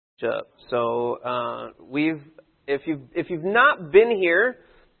up. So if you've not been here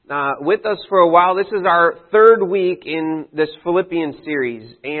with us for a while, this is our third week in this Philippians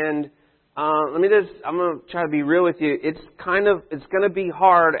series, and I'm going to try to be real with you. It's going to be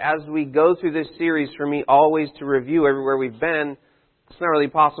hard as we go through this series for me always to review everywhere we've been. It's not really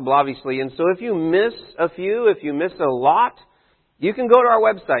possible, obviously. And so if you miss a lot, you can go to our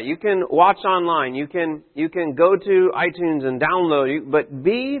website. You can watch online. You can go to iTunes and download. But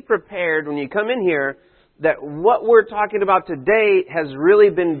be prepared when you come in here that what we're talking about today has really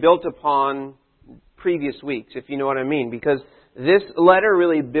been built upon previous weeks, if you know what I mean. Because this letter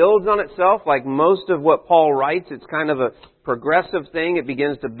really builds on itself, like most of what Paul writes. It's kind of a progressive thing. It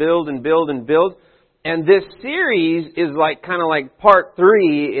begins to build and build and build. And this series is kind of like part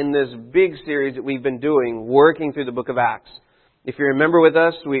 3 in this big series that we've been doing, working through the book of Acts. If you remember with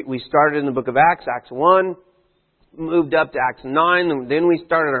us, we started in the book of Acts, Acts 1, moved up to Acts 9, and then we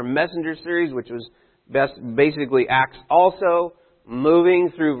started our messenger series, which was basically Acts also,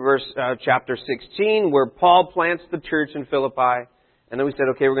 moving through chapter 16, where Paul plants the church in Philippi. And then we said,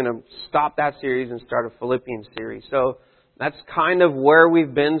 okay, we're going to stop that series and start a Philippians series. So that's kind of where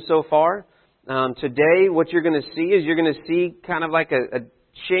we've been so far. Today, what you're going to see kind of like a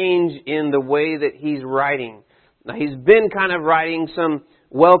change in the way that he's writing. Now, he's been kind of writing some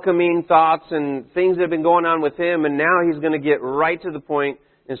welcoming thoughts and things that have been going on with him, and now he's going to get right to the point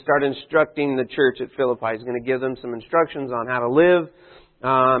and start instructing the church at Philippi. He's going to give them some instructions on how to live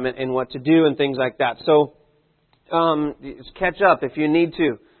and what to do and things like that. So catch up if you need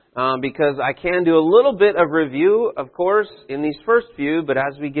to. Because I can do a little bit of review, of course, in these first few, but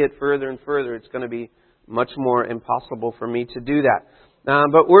as we get further and further, it's going to be much more impossible for me to do that.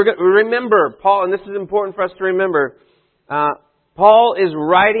 But remember, Paul, and this is important for us to remember, Paul is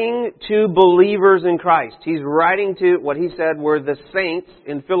writing to believers in Christ. He's writing to what he said were the saints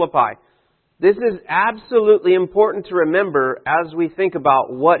in Philippi. This is absolutely important to remember as we think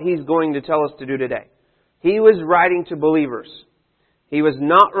about what he's going to tell us to do today. He was writing to believers. He was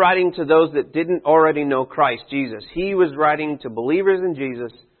not writing to those that didn't already know Christ Jesus. He was writing to believers in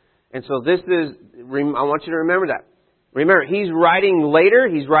Jesus. And so I want you to remember that. Remember, he's writing later.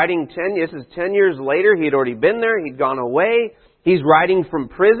 He's writing 10 years later. He had already been there. He'd gone away. He's writing from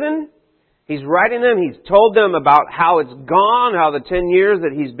prison. He's writing them. He's told them about how it's gone, how the 10 years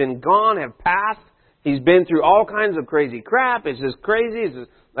that he's been gone have passed. He's been through all kinds of crazy crap. It's just crazy. It's just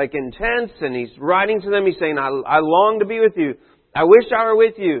intense. And he's writing to them. He's saying, I long to be with you. I wish I were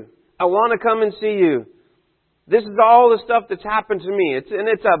with you. I want to come and see you. This is all the stuff that's happened to me. It's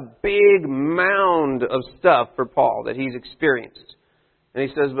a big mound of stuff for Paul that he's experienced. And he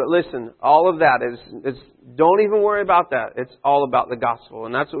says, but listen, all of that don't even worry about that. It's all about the gospel.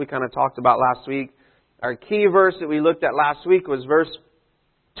 And that's what we kind of talked about last week. Our key verse that we looked at last week was verse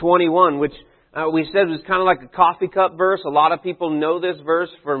 21, which we said was kind of like a coffee cup verse. A lot of people know this verse.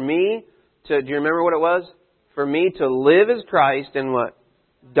 Do you remember what it was? For me to live is Christ and what?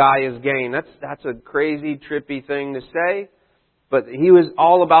 Die is gain. That's a crazy, trippy thing to say. But he was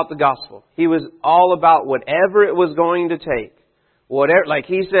all about the gospel. He was all about whatever it was going to take. Whatever, like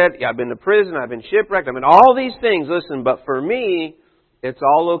he said, I've been to prison, I've been shipwrecked, I've been all these things. Listen, but for me, it's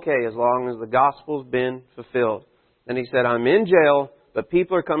all okay as long as the gospel's been fulfilled. And he said, I'm in jail, but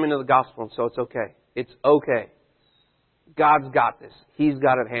people are coming to the gospel, and so it's okay. It's okay. God's got this. He's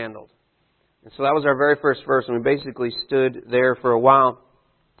got it handled. And so that was our very first verse, and we basically stood there for a while.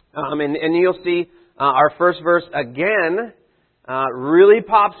 And you'll see our first verse again really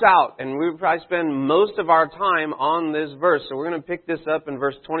pops out. And we probably spend most of our time on this verse. So we're going to pick this up in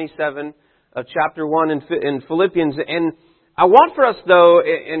verse 27 of chapter 1 in Philippians. And I want for us, though,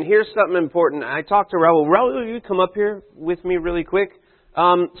 and here's something important. I talked to Raul. Raul, will you come up here with me really quick? So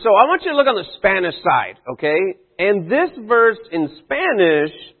I want you to look on the Spanish side, okay? And this verse in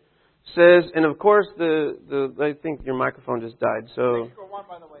Spanish says, and of course I think your microphone just died. So Mexico won,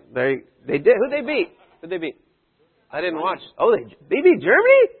 by the way. They did. Who'd they beat? I didn't watch. Oh, they beat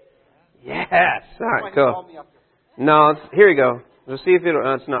Germany? Yes. All right, cool. No, here you go. We'll see if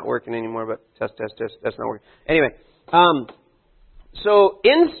it's not working anymore. But test. That's not working. Anyway, so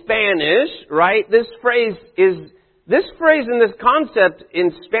in Spanish, right? This phrase and this concept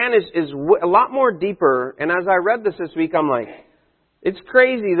in Spanish is a lot more deeper. And as I read this week, I'm like, it's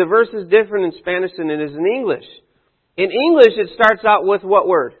crazy. The verse is different in Spanish than it is in English. In English, it starts out with what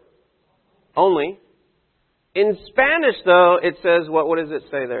word? Only. In Spanish, though, it says, what does it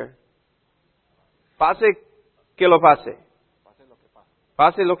say there? Pase que lo pase.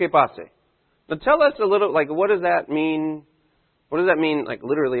 Pase lo que pase. Now tell us a little, what does that mean? What does that mean,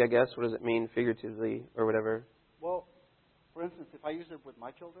 literally, I guess? What does it mean figuratively or whatever? Well, For instance, if I use it with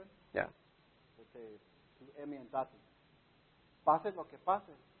my children, Yeah. to Emmy and Tati, pase lo que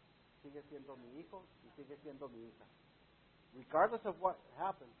pase, sigue siendo mi hijo y sigue siendo mi hija. Regardless of what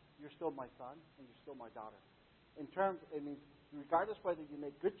happens, you're still my son and you're still my daughter. In terms, it means regardless whether you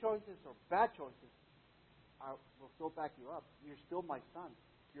make good choices or bad choices, I will still back you up. You're still my son.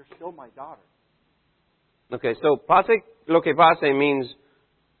 You're still my daughter. Okay, so pase lo que pase means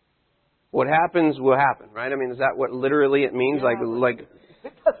what happens will happen, right? I mean, is that what literally it means? Yeah, Like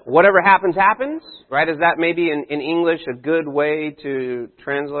whatever happens, happens, right? Is that maybe in English a good way to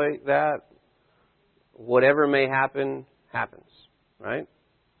translate that? Whatever may happen, happens, right?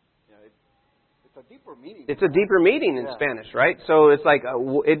 Yeah, it's a deeper meaning. It's a deeper meaning in Yeah. Spanish, right? So it's like,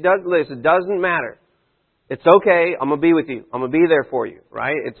 it doesn't matter. It's okay, I'm going to be with you. I'm going to be there for you,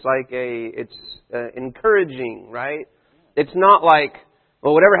 right? It's like it's encouraging, right? It's not like,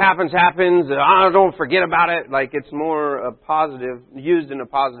 well, whatever happens, happens. Don't forget about it. Like, it's more a positive, used in a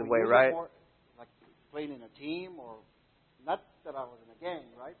positive way, right? More like playing in a team, or not that I was in a gang,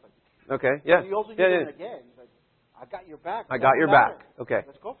 right? But Okay, yeah. you also use Yeah, it yeah. in a gang. Like, I got your back. I got your back. Okay.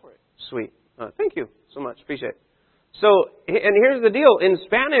 Let's go for it. Sweet. Thank you so much. Appreciate it. So, and here's the deal. In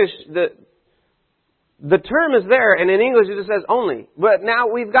Spanish, the term is there, and in English it just says only. But now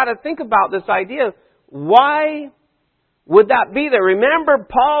we've got to think about this idea. Why would that be there? Remember,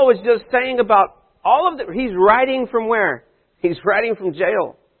 Paul was just saying about all of the... He's writing from where? He's writing from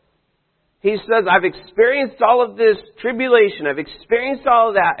jail. He says, I've experienced all of this tribulation. I've experienced all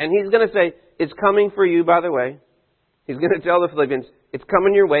of that. And he's going to say, it's coming for you, by the way. He's going to tell the Philippians, it's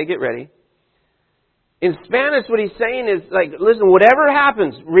coming your way, get ready. In Spanish, what he's saying is, like, listen, whatever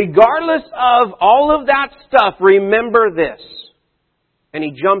happens, regardless of all of that stuff, remember this. And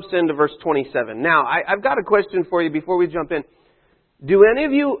he jumps into verse 27. Now, I've got a question for you before we jump in. Do any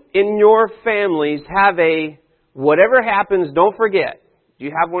of you in your families have a, whatever happens, don't forget? Do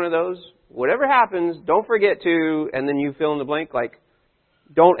you have one of those? Whatever happens, don't forget to, and then you fill in the blank, like,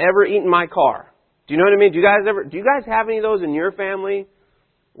 don't ever eat in my car. Do you know what I mean? Do you guys have any of those in your family?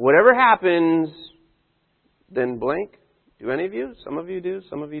 Whatever happens, then blank. Do any of you? Some of you do,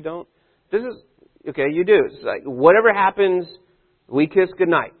 some of you don't. This is, okay, you do. It's like, whatever happens, we kiss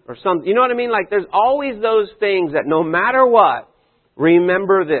goodnight. Or something. You know what I mean? Like, there's always those things that no matter what,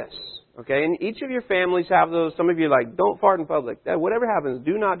 remember this. Okay? And each of your families have those. Some of you are like, don't fart in public. Whatever happens,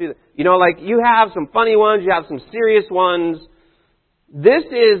 do not do that. You know, like, you have some funny ones, you have some serious ones. This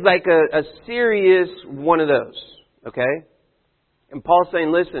is like a serious one of those. Okay? And Paul's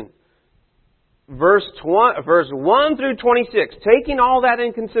saying, listen, verse 1 through 26, taking all that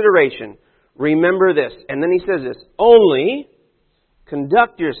in consideration, remember this. And then he says this, only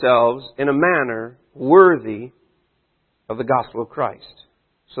conduct yourselves in a manner worthy of the gospel of Christ,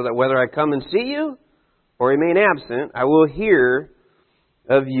 so that whether I come and see you or remain absent, I will hear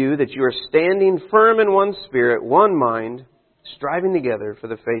of you that you are standing firm in one spirit, one mind, striving together for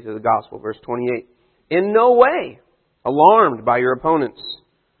the faith of the gospel. Verse 28, in no way alarmed by your opponents,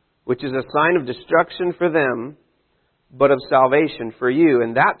 which is a sign of destruction for them, but of salvation for you,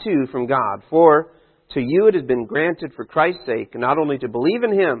 and that too from God. For to you it has been granted for Christ's sake, not only to believe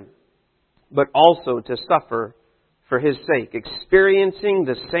in Him, but also to suffer for His sake, experiencing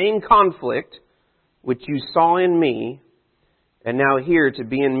the same conflict which you saw in me, and now here to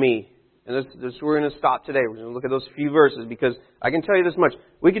be in me. And this we're going to stop today. We're going to look at those few verses, because I can tell you this much.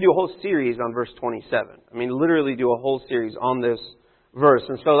 We could do a whole series on verse 27. I mean, literally do a whole series on this verse.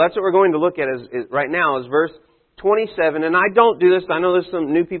 And so that's what we're going to look at is right now is verse 27. And I don't do this. I know there's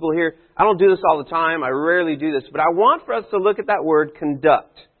some new people here. I don't do this all the time. I rarely do this. But I want for us to look at that word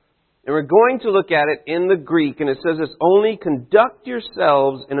conduct. And we're going to look at it in the Greek. And it says this, only conduct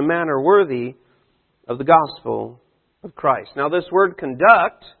yourselves in a manner worthy of the gospel of Christ. Now this word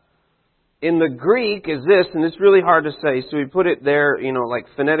conduct in the Greek is this, and it's really hard to say. So we put it there, like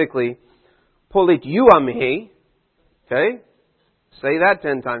phonetically. Politeuomai. Okay? Say that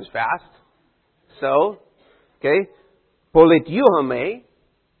 10 times fast. So, okay. Politeuomai.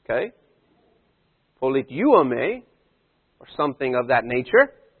 Okay. Politeuomai. Or something of that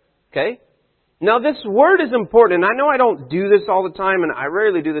nature. Okay. Now this word is important. I know I don't do this all the time, and I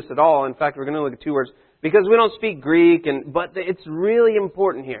rarely do this at all. In fact, we're going to look at two words. Because we don't speak Greek, but it's really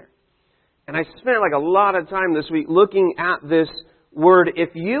important here. And I spent like a lot of time this week looking at this word. If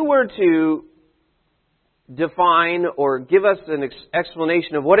you were to define or give us an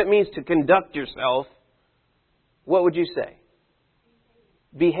explanation of what it means to conduct yourself, what would you say?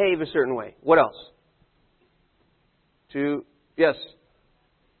 Behave a certain way. What else? Yes.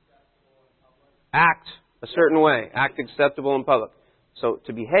 Act a certain way. Act acceptable in public. So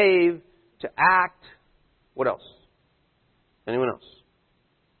to behave, to act, what else? Anyone else?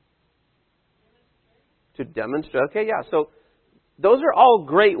 To demonstrate. Okay, yeah. So those are all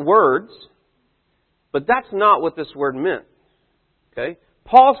great words, but that's not what this word meant. Okay?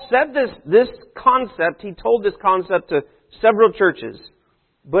 Paul said this concept, he told this concept to several churches.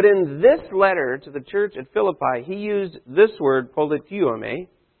 But in this letter to the church at Philippi, he used this word, politeuomai,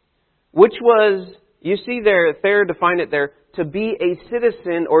 which was, you see there defined it there, to be a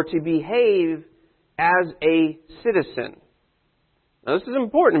citizen or to behave as a citizen. Now this is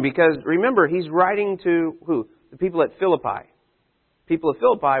important because, remember, he's writing to who? The people at Philippi. People of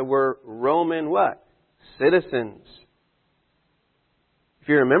Philippi were Roman what? Citizens. If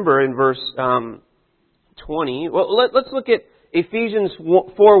you remember in verse 20, well, let's look at Ephesians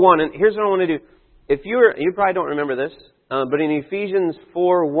 4:1, and here's what I want to do. If you probably don't remember this, but in Ephesians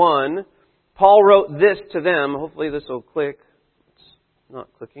 4:1, Paul wrote this to them. Hopefully this will click. It's not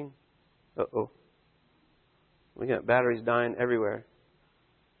clicking. Uh-oh. We got batteries dying everywhere.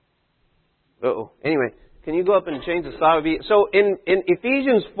 Uh-oh. Anyway, can you go up and change the slide? So in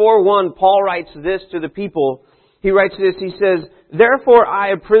Ephesians 4:1, Paul writes this to the people. He writes this. He says, "Therefore I,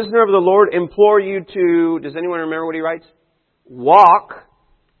 a prisoner of the Lord, implore you to," does anyone remember what he writes? "Walk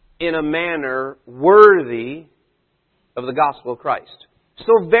in a manner worthy of the gospel of Christ."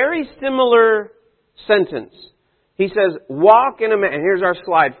 So very similar sentence. He says, walk in a manner, and here's our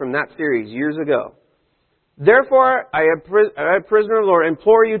slide from that series years ago. "Therefore I, a prisoner of the Lord,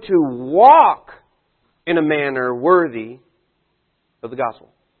 implore you to walk in a manner worthy of the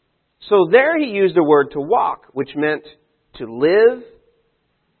gospel." So there he used the word to walk, which meant to live,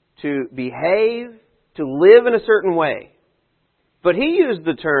 to behave, to live in a certain way. But he used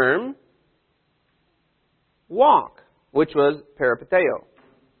the term walk, which was peripateo.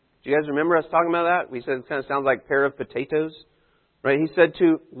 Do you guys remember us talking about that? We said it kind of sounds like pair of potatoes. Right? He said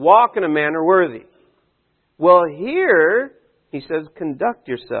to walk in a manner worthy. Well, here he says conduct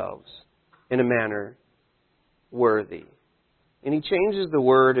yourselves in a manner worthy. And he changes the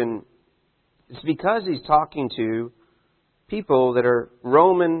word, and it's because he's talking to people that are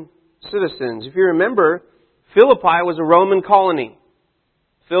Roman citizens. If you remember, Philippi was a Roman colony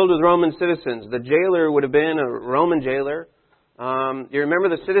filled with Roman citizens. The jailer would have been a Roman jailer. You remember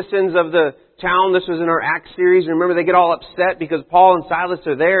the citizens of the town? This was in our Acts series. Remember, they get all upset because Paul and Silas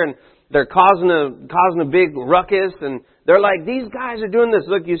are there and they're causing a big ruckus, and they're like, "These guys are doing this."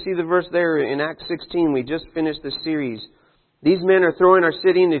 Look, you see the verse there in Acts 16. We just finished this series. "These men are throwing our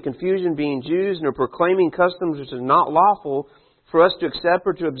city into confusion, being Jews, and are proclaiming customs which is not lawful for us to accept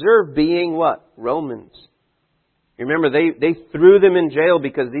or to observe, being" what? Romans. Remember, they threw them in jail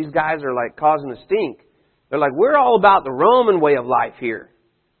because these guys are like causing a stink. They're like, "We're all about the Roman way of life here."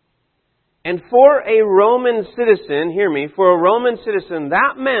 And for a Roman citizen, hear me, for a Roman citizen,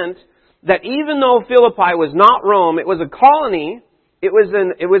 that meant that even though Philippi was not Rome, it was a colony, it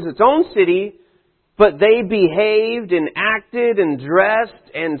was its own city, but they behaved and acted and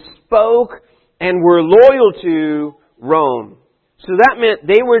dressed and spoke and were loyal to Rome. So that meant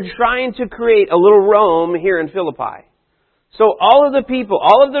they were trying to create a little Rome here in Philippi. So all of the people,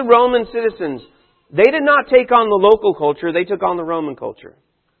 all of the Roman citizens, they did not take on the local culture, they took on the Roman culture.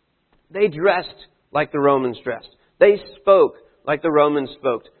 They dressed like the Romans dressed. They spoke like the Romans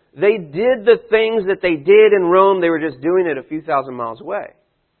spoke. They did the things that they did in Rome, they were just doing it a few thousand miles away.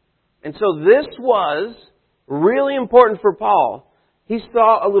 And so this was really important for Paul. He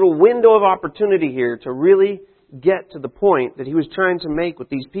saw a little window of opportunity here to really get to the point that he was trying to make with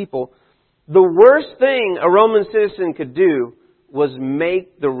these people. The worst thing a Roman citizen could do was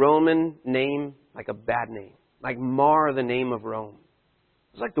make the Roman name like a bad name, like mar the name of Rome.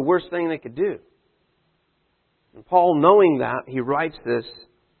 It's like the worst thing they could do. And Paul, knowing that, he writes this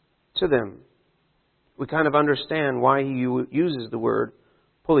to them. We kind of understand why he uses the word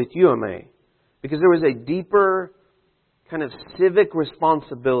politeuomai, because there was a deeper kind of civic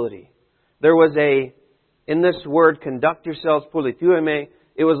responsibility. There was in this word, conduct yourselves politeuomai,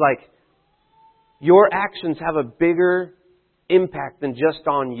 it was like your actions have a bigger impact than just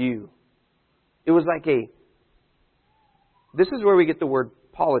on you. It was like this is where we get the word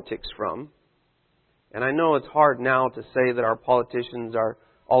politics from. And I know it's hard now to say that our politicians are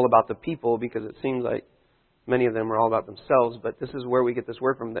all about the people, because it seems like many of them are all about themselves. But this is where we get this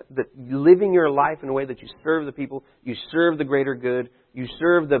word from, that living your life in a way that you serve the people, you serve the greater good, you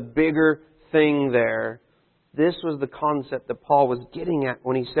serve the bigger thing there. This was the concept that Paul was getting at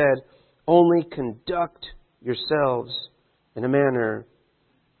when he said, only conduct yourselves in a manner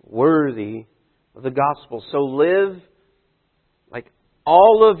worthy of the gospel. So live like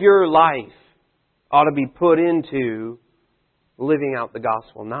all of your life ought to be put into living out the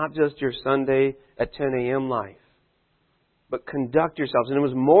gospel. Not just your Sunday at 10 a.m. life, but conduct yourselves. And it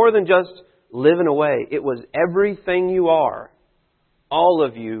was more than just living away. It was everything you are, all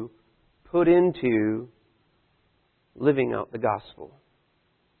of you, put into living out the gospel.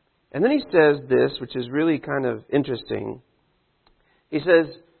 And then he says this, which is really kind of interesting. He says,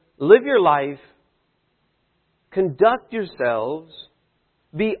 live your life, conduct yourselves,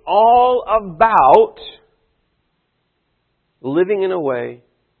 be all about living in a way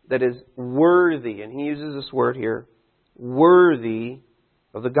that is worthy. And he uses this word here, worthy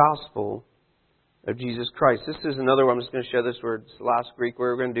of the gospel of Jesus Christ. This is another one. I'm just going to share this word. It's the last Greek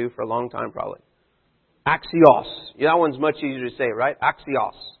word we're going to do for a long time probably. Axios. Yeah, that one's much easier to say, right?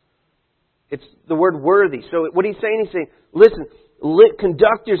 Axios. It's the word worthy. So what he's saying, listen,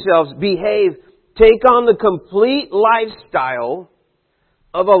 conduct yourselves, behave, take on the complete lifestyle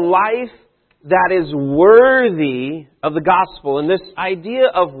of a life that is worthy of the gospel. And this idea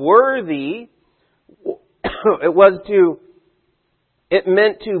of worthy, it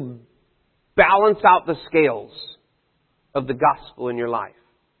meant to balance out the scales of the gospel in your life.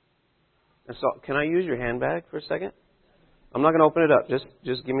 And so, can I use your handbag for a second? I'm not going to open it up.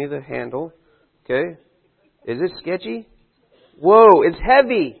 Just give me the handle. Okay? Is it sketchy? Whoa, it's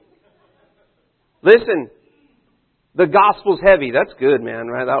heavy. Listen, the gospel's heavy. That's good, man,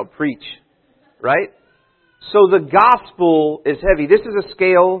 right? That'll preach. Right? So the gospel is heavy. This is a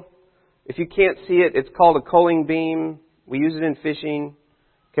scale. If you can't see it, it's called a culling beam. We use it in fishing.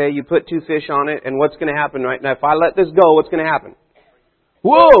 Okay, you put 2 fish on it, and what's going to happen right now? If I let this go, what's going to happen?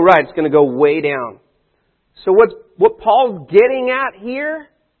 Whoa, right, it's going to go way down. So what Paul's getting at here,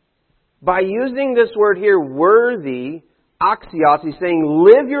 by using this word here, worthy, axios, he's saying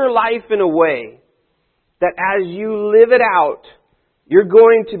live your life in a way that as you live it out, you're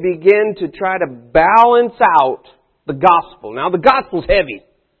going to begin to try to balance out the gospel. Now, the gospel's heavy.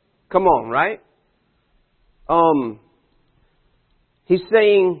 Come on, right? He's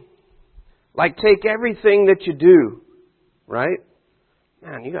saying, like, take everything that you do, right?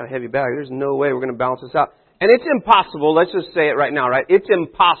 Man, you got a heavy bag. There's no way we're going to balance this out. And it's impossible. Let's just say it right now, right? It's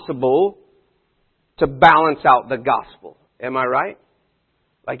impossible to balance out the gospel. Am I right?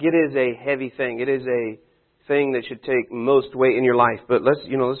 Like, it is a heavy thing. It is a thing that should take most weight in your life. But let's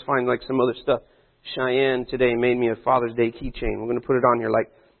find like some other stuff. Cheyenne today made me a Father's Day keychain. We're going to put it on here.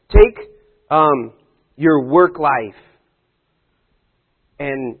 Like, take your work life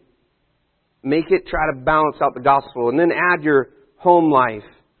and make it try to balance out the gospel. And then add your home life,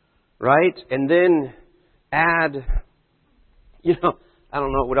 right? And then add, I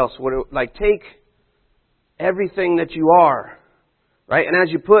don't know what else. Take everything that you are, right? And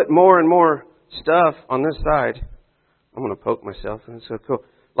as you put more and more stuff on this side, I'm going to poke myself. That's so cool.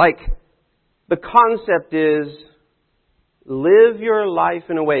 Like, the concept is live your life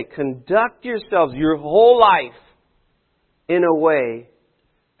in a way, conduct yourselves, your whole life, in a way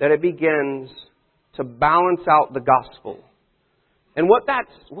that it begins to balance out the gospel. And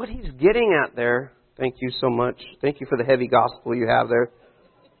what he's getting at there, thank you so much. Thank you for the heavy gospel you have there.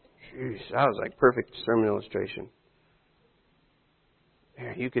 Jeez, that was like perfect sermon illustration.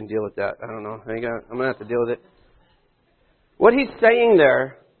 Here, you can deal with that. I don't know. I'm going to have to deal with it. What he's saying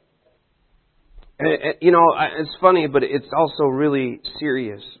there, it's funny, but it's also really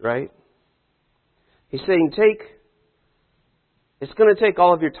serious, right? He's saying it's going to take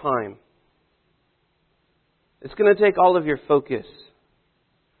all of your time. It's going to take all of your focus.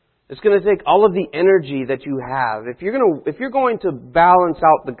 It's going to take all of the energy that you have. If you're going to balance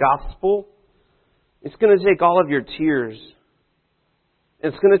out the gospel, it's going to take all of your tears.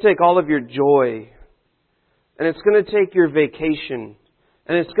 It's going to take all of your joy. And it's going to take your vacation.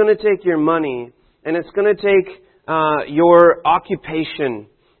 And it's going to take your money. And it's going to take your occupation.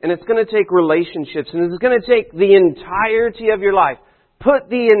 And it's going to take relationships. And it's going to take the entirety of your life. Put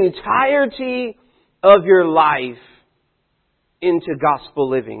the entirety of your life into gospel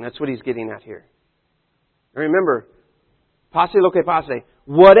living. That's what he's getting at here. And remember, pase lo que pase.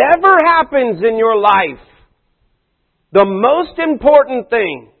 Whatever happens in your life, the most important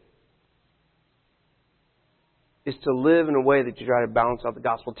thing is to live in a way that you try to balance out the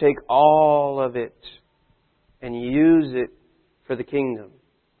gospel. Take all of it and use it for the kingdom,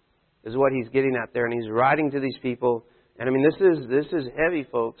 is what he's getting at there. And he's writing to these people. And I mean, this is heavy,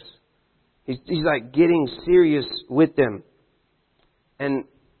 folks. He's like getting serious with them. And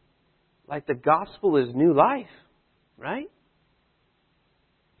like the gospel is new life, right?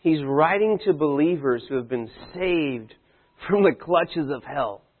 He's writing to believers who have been saved from the clutches of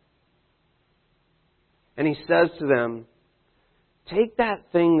hell. And he says to them, take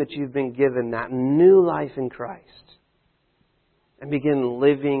that thing that you've been given, that new life in Christ, and begin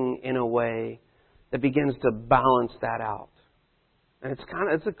living in a way that begins to balance that out. And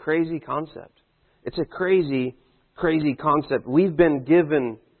it's a crazy concept. It's a crazy, crazy concept. We've been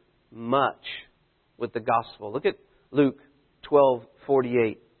given much with the gospel. Look at Luke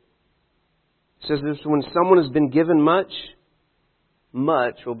 12:48. It says this: when someone has been given much,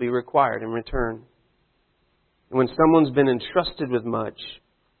 much will be required in return. And when someone's been entrusted with much,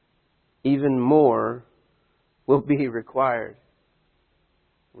 even more will be required.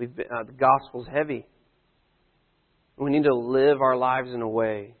 The gospel's heavy. We need to live our lives in a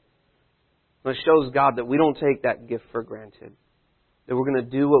way that shows God that we don't take that gift for granted. That we're going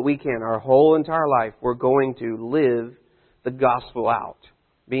to do what we can. Our whole entire life, we're going to live the gospel out.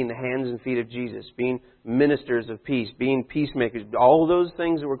 Being the hands and feet of Jesus. Being ministers of peace. Being peacemakers. All those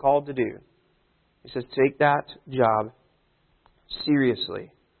things that we're called to do. He says, take that job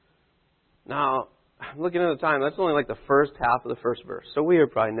seriously. Now, looking at the time, that's only like the first half of the first verse. So we are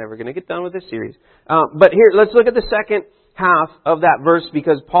probably never going to get done with this series. But here, let's look at the second half of that verse,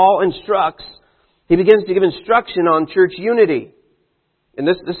 because Paul he begins to give instruction on church unity. And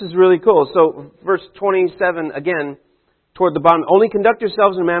this is really cool. So verse 27 again, toward the bottom. Only conduct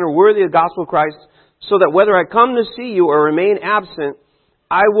yourselves in a manner worthy of the gospel of Christ, so that whether I come to see you or remain absent,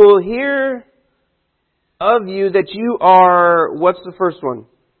 I will hear of you that you are, what's the first one?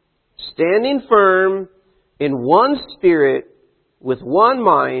 Standing firm in one spirit, with one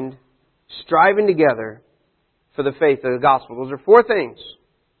mind, striving together for the faith of the gospel. Those are four things.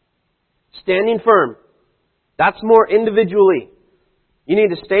 Standing firm. That's more individually. You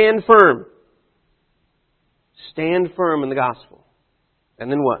need to stand firm. Stand firm in the gospel.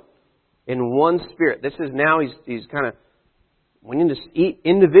 And then what? In one spirit. This is now, he's kind of, we need to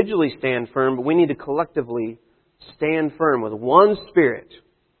individually stand firm, but we need to collectively stand firm with one spirit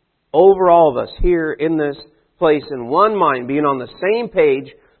over all of us here in this place, in one mind, being on the same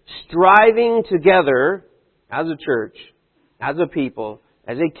page, striving together as a church, as a people,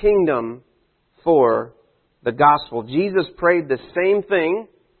 as a kingdom for the gospel. Jesus prayed the same thing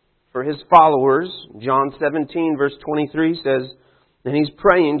for His followers. John 17 verse 23 says, and He's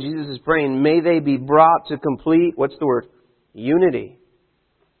praying, Jesus is praying, may they be brought to complete, what's the word? Unity.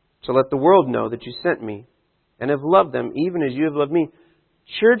 So let the world know that you sent me and have loved them even as you have loved me.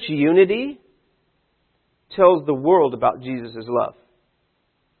 Church unity tells the world about Jesus' love.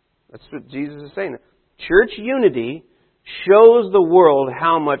 That's what Jesus is saying. Church unity shows the world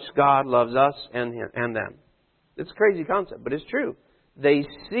how much God loves us and them. It's a crazy concept, but it's true. They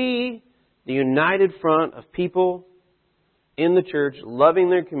see the united front of people in the church loving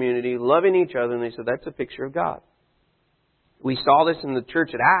their community, loving each other, and they said that's a picture of God. We saw this in the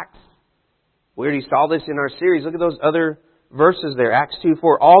church at Acts. We already saw this in our series. Look at those other verses there. Acts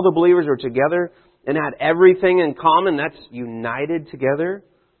 2:4. All the believers were together and had everything in common. That's united together.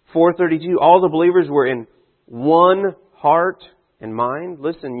 4:32. All the believers were in one heart and mind.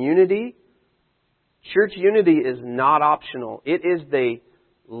 Listen, unity. Church unity is not optional. It is the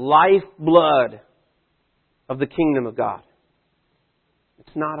lifeblood of the kingdom of God.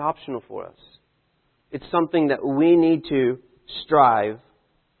 It's not optional for us. It's something that we need to strive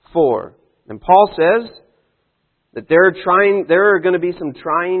for. And Paul says that there are going to be some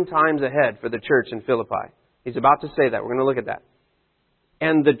trying times ahead for the church in Philippi. He's about to say that. We're going to look at that.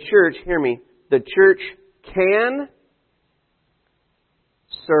 And the church, hear me, the church can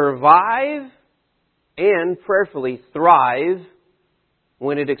survive and prayerfully thrive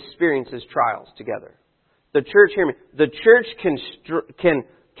when it experiences trials together. The church, hear me, the church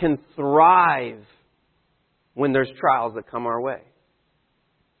can thrive when there's trials that come our way.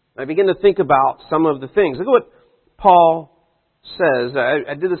 I begin to think about some of the things. Look at what Paul says.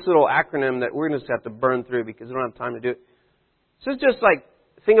 I did this little acronym that we're going to just have to burn through because we don't have time to do it. So it's just like,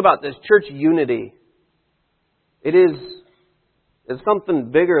 think about this church unity. It's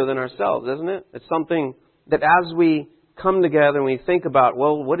something bigger than ourselves, isn't it? It's something that as we come together and we think about,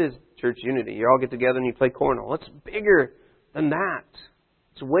 well, what is church unity? You all get together and you play cornhole. It's bigger than that.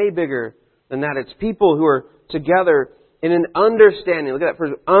 It's way bigger than that. It's people who are together in an understanding, look at that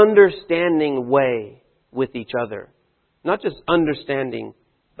first, understanding way with each other. Not just understanding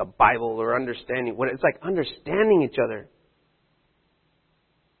the Bible or understanding what it's like, understanding each other.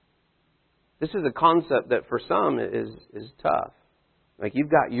 This is a concept that for some is tough. Like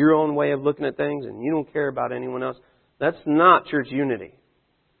you've got your own way of looking at things and you don't care about anyone else. That's not church unity.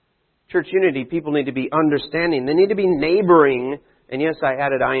 Church unity, people need to be understanding. They need to be neighboring. And yes, I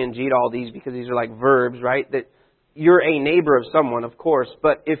added ing to all these because these are like verbs, right? That you're a neighbor of someone, of course.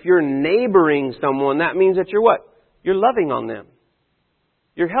 But if you're neighboring someone, that means that you're what? You're loving on them.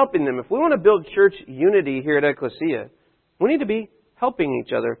 You're helping them. If we want to build church unity here at Ecclesia, we need to be helping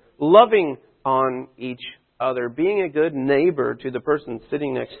each other, loving on each other, being a good neighbor to the person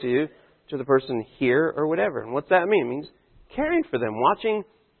sitting next to you, to the person here, or whatever. And what's that mean? It means caring for them, watching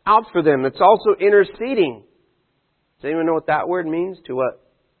out for them. It's also interceding. Does anyone know what that word means? To what?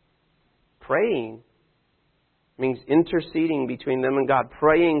 Praying. It means interceding between them and God,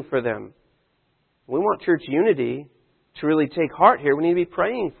 praying for them. We want church unity to really take heart here. We need to be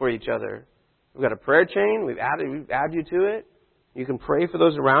praying for each other. We've got a prayer chain. We've added you to it. You can pray for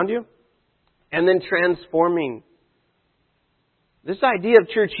those around you. And then transforming. This idea of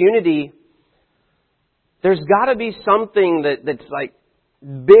church unity, there's got to be something that's like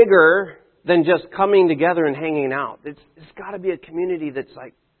bigger than just coming together and hanging out. It's got to be a community that's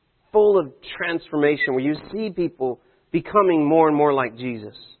like full of transformation, where you see people becoming more and more like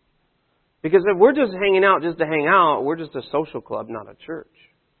Jesus. Because if we're just hanging out just to hang out, we're just a social club, not a church.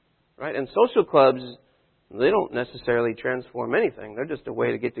 Right? And social clubs, they don't necessarily transform anything. They're just a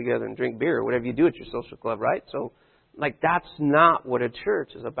way to get together and drink beer or whatever you do at your social club, right? So, that's not what a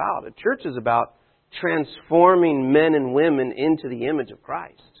church is about. A church is about transforming men and women into the image of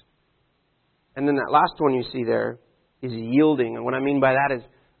Christ. And then that last one you see there is yielding. And what I mean by that is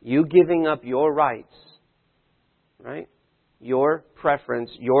you giving up your rights, right? Your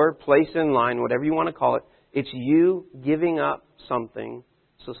preference, your place in line, whatever you want to call it. It's you giving up something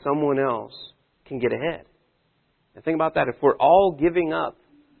so someone else can get ahead. And think about that. If we're all giving up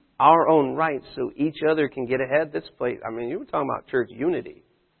our own rights so each other can get ahead, this place, you were talking about church unity.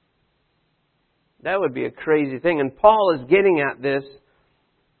 That would be a crazy thing. And Paul is getting at this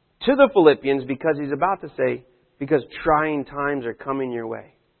to the Philippians because he's about to say, because trying times are coming your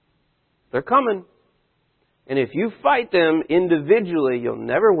way. They're coming. And if you fight them individually, you'll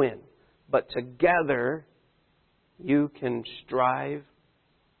never win. But together, you can strive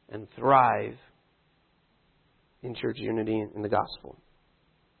and thrive in church unity in the gospel.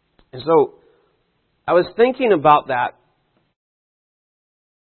 And so, I was thinking about that